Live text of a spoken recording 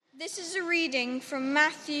This is a reading from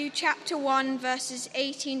Matthew chapter 1, verses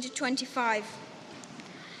 18 to 25.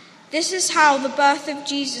 This is how the birth of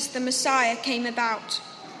Jesus the Messiah came about.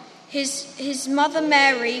 His mother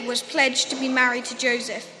Mary was pledged to be married to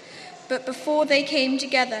Joseph, but before they came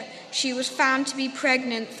together, she was found to be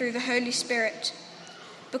pregnant through the Holy Spirit.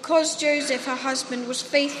 Because Joseph, her husband, was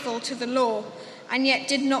faithful to the law and yet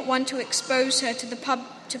did not want to expose her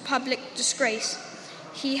to public disgrace,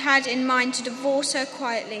 he had in mind to divorce her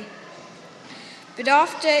quietly. But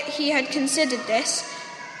after he had considered this,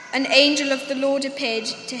 an angel of the Lord appeared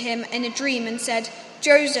to him in a dream and said,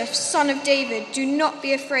 "Joseph, son of David, do not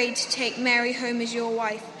be afraid to take Mary home as your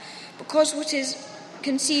wife, because what is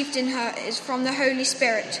conceived in her is from the Holy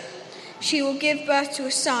Spirit. She will give birth to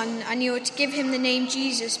a son, and you are to give him the name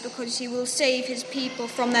Jesus, because he will save his people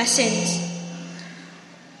from their sins."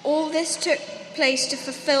 All this took place to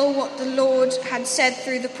fulfill what the Lord had said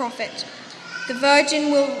through the prophet. The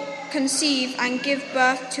virgin will conceive and give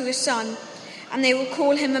birth to a son, and they will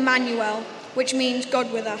call him Emmanuel, which means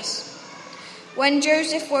God with us. When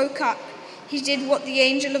Joseph woke up, he did what the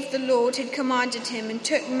angel of the Lord had commanded him and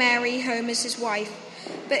took Mary home as his wife.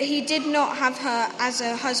 But he did not have her as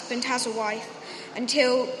a husband has a wife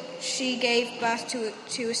until she gave birth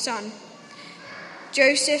to a son.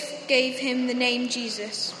 Joseph gave him the name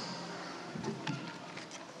Jesus.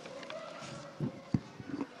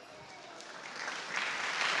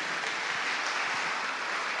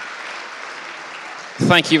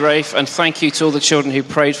 Thank you, Rafe, and thank you to all the children who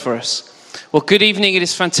prayed for us. Well, good evening. It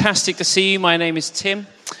is fantastic to see you. My name is Tim.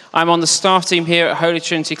 I'm on the staff team here at Holy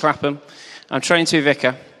Trinity Clapham. I'm trained to be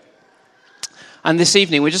vicar. And this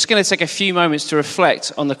evening, we're just going to take a few moments to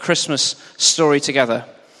reflect on the Christmas story together.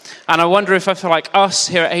 And I wonder if, like us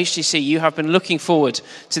here at HTC, you have been looking forward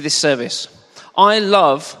to this service. I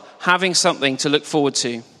love having something to look forward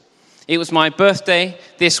to. It was my birthday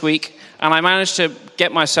this week, and I managed to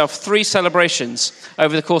get myself 3 celebrations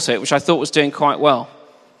over the course of it, which I thought was doing quite well.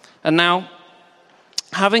 And now,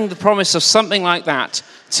 having the promise of something like that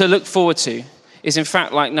to look forward to is in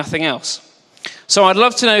fact like nothing else. So I'd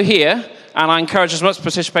love to know here, and I encourage as much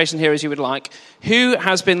participation here as you would like, who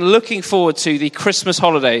has been looking forward to the Christmas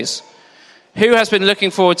holidays? Who has been looking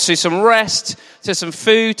forward to some rest, to some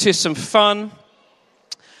food, to some fun?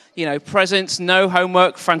 You know, presents, no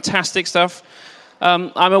homework, fantastic stuff.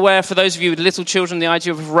 I'm aware for those of you with little children, the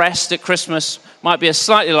idea of rest at Christmas might be a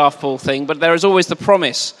slightly laughable thing, but there is always the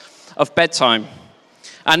promise of bedtime.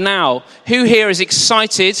 And now, who here is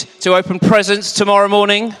excited to open presents tomorrow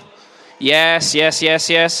morning? Yes.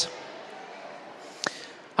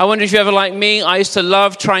 I wonder if you're ever like me. I used to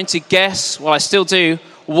love trying to guess, well, I still do,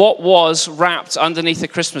 what was wrapped underneath the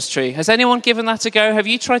Christmas tree. Has anyone given that a go? Have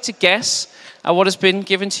you tried to guess at what has been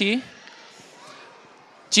given to you?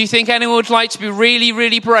 Do you think anyone would like to be really,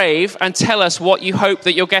 really brave and tell us what you hope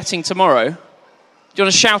that you're getting tomorrow? Do you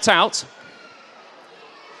want to shout out?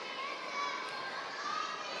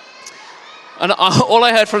 And all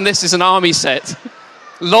I heard from this is an army set.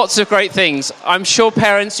 Lots of great things. I'm sure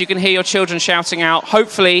parents, you can hear your children shouting out.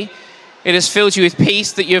 Hopefully, it has filled you with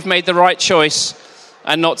peace that you've made the right choice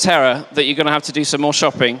and not terror that you're going to have to do some more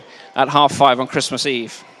shopping at 5:30 on Christmas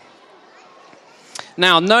Eve.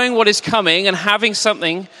 Now, knowing what is coming and having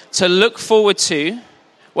something to look forward to,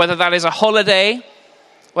 whether that is a holiday,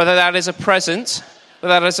 whether that is a present,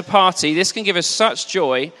 whether that is a party, this can give us such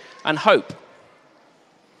joy and hope.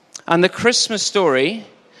 And the Christmas story,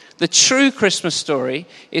 the true Christmas story,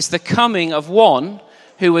 is the coming of one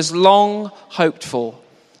who was long hoped for,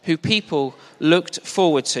 who people looked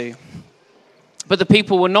forward to. But the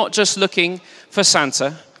people were not just looking for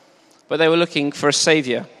Santa, but they were looking for a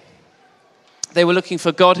savior. They were looking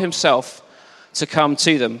for God himself to come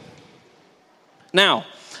to them. Now,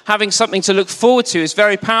 having something to look forward to is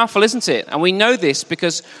very powerful, isn't it? And we know this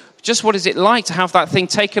because just what is it like to have that thing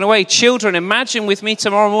taken away? Children, imagine with me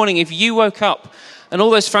tomorrow morning if you woke up and all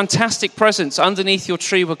those fantastic presents underneath your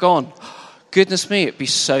tree were gone. Goodness me, it'd be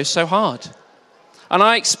so hard. And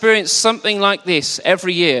I experience something like this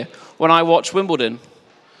every year when I watch Wimbledon.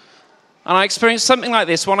 And I experience something like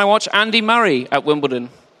this when I watch Andy Murray at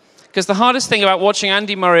Wimbledon. Because the hardest thing about watching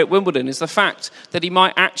Andy Murray at Wimbledon is the fact that he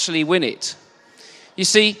might actually win it. You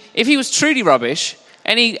see, if he was truly rubbish,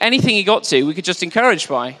 anything he got to, we could just encourage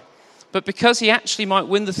by. But because he actually might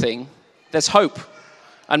win the thing, there's hope.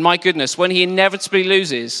 And my goodness, when he inevitably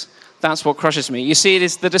loses, that's what crushes me. You see, it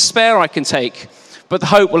is the despair I can take, but the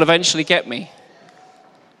hope will eventually get me.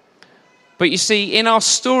 But you see, in our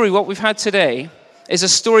story, what we've had today is a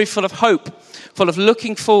story full of hope, full of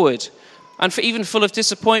looking forward, and even full of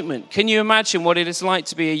disappointment. Can you imagine what it is like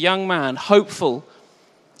to be a young man, hopeful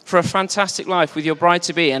for a fantastic life with your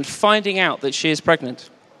bride-to-be and finding out that she is pregnant.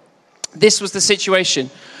 This was the situation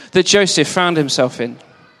that Joseph found himself in.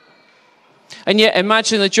 And yet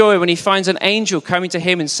imagine the joy when he finds an angel coming to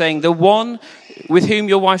him and saying, the one with whom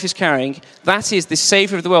your wife is carrying, that is the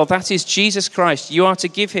Savior of the world, that is Jesus Christ. You are to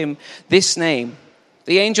give him this name.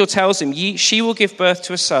 The angel tells him, she will give birth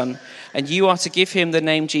to a son, and you are to give him the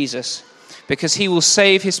name Jesus, because he will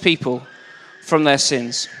save his people from their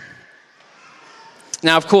sins.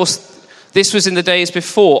 Now, of course, this was in the days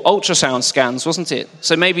before ultrasound scans, wasn't it?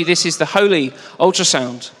 So maybe this is the holy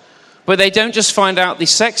ultrasound. But they don't just find out the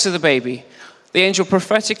sex of the baby. The angel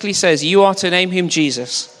prophetically says, you are to name him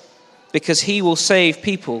Jesus, because he will save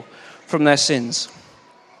people from their sins.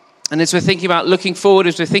 And as we're thinking about looking forward,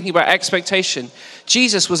 as we're thinking about expectation,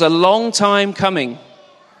 Jesus was a long time coming,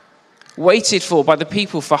 waited for by the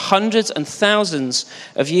people for hundreds and thousands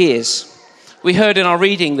of years. We heard in our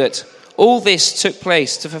reading that all this took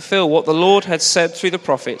place to fulfill what the Lord had said through the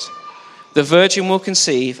prophet. The virgin will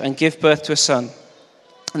conceive and give birth to a son,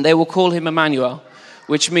 and they will call him Emmanuel,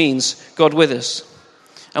 which means God with us.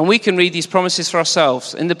 And we can read these promises for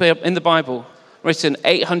ourselves in the Bible, written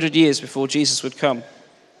 800 years before Jesus would come.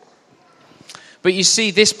 But you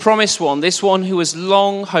see, this promised one, this one who was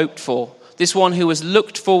long hoped for, this one who was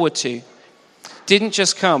looked forward to, didn't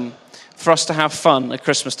just come for us to have fun at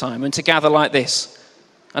Christmas time and to gather like this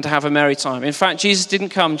and to have a merry time. In fact, Jesus didn't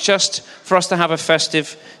come just for us to have a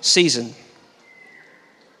festive season.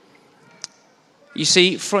 You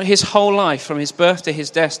see, for his whole life, from his birth to his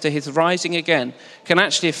death to his rising again, can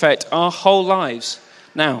actually affect our whole lives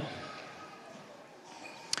now.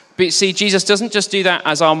 But you see, Jesus doesn't just do that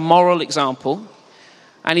as our moral example,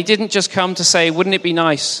 and he didn't just come to say, wouldn't it be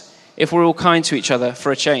nice if we're all kind to each other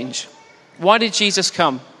for a change? Why did Jesus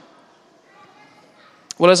come?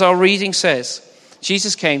 Well, as our reading says,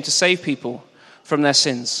 Jesus came to save people from their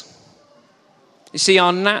sins. You see,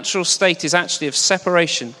 our natural state is actually of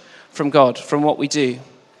separation from God, from what we do.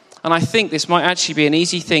 And I think this might actually be an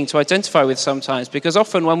easy thing to identify with sometimes, because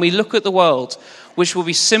often when we look at the world, which will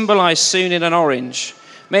be symbolized soon in an orange,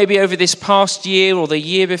 maybe over this past year or the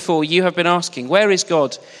year before, you have been asking, where is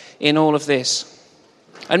God in all of this?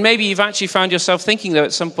 And maybe you've actually found yourself thinking, though,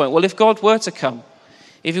 at some point, well, if God were to come,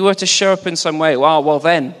 if he were to show up in some way, well,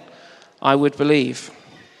 then I would believe.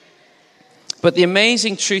 But the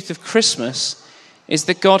amazing truth of Christmas is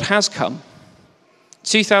that God has come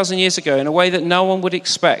 2,000 years ago in a way that no one would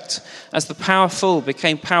expect, as the powerful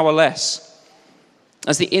became powerless,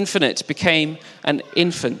 as the infinite became an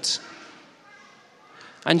infant.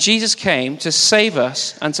 And Jesus came to save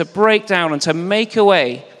us and to break down and to make a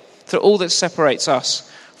way through all that separates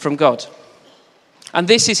us from God. And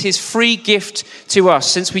this is his free gift to us,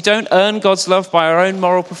 since we don't earn God's love by our own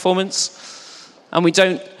moral performance, and we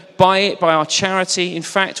don't buy it by our charity. In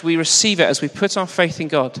fact, we receive it as we put our faith in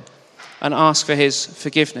God and ask for his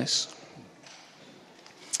forgiveness.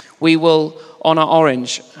 We will, on our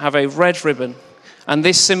orange, have a red ribbon, and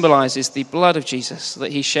this symbolizes the blood of Jesus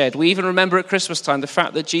that he shed. We even remember at Christmas time the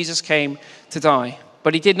fact that Jesus came to die,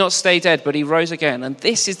 but he did not stay dead, but he rose again. And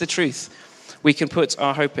this is the truth we can put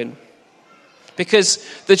our hope in. Because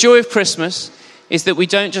the joy of Christmas is that we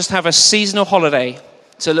don't just have a seasonal holiday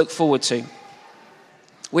to look forward to.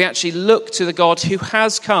 We actually look to the God who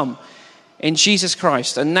has come in Jesus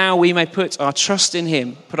Christ, and now we may put our trust in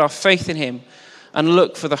him, put our faith in him, and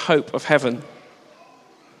look for the hope of heaven.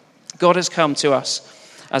 God has come to us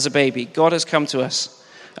as a baby. God has come to us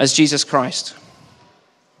as Jesus Christ.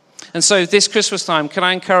 And so this Christmas time, can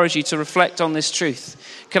I encourage you to reflect on this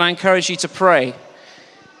truth? Can I encourage you to pray?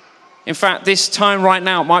 In fact, this time right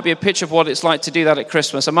now might be a picture of what it's like to do that at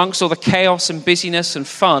Christmas. Amongst all the chaos and busyness and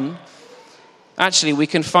fun, actually, we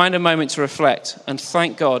can find a moment to reflect and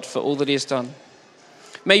thank God for all that he has done.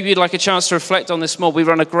 Maybe you'd like a chance to reflect on this more. We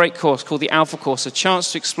run a great course called the Alpha Course, a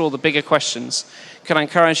chance to explore the bigger questions. Can I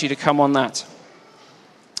encourage you to come on that?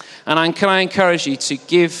 And can I encourage you to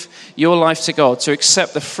give your life to God, to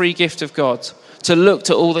accept the free gift of God, to look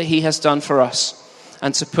to all that he has done for us,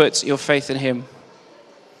 and to put your faith in him.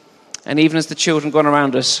 And even as the children gone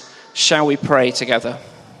around us, shall we pray together?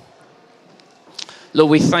 Lord,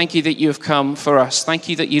 we thank you that you have come for us. Thank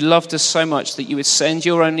you that you loved us so much that you would send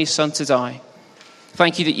your only son to die.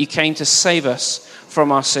 Thank you that you came to save us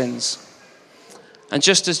from our sins. And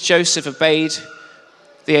just as Joseph obeyed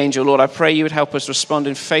the angel, Lord, I pray you would help us respond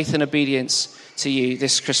in faith and obedience to you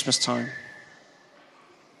this Christmas time.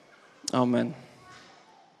 Amen.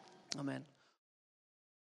 Amen.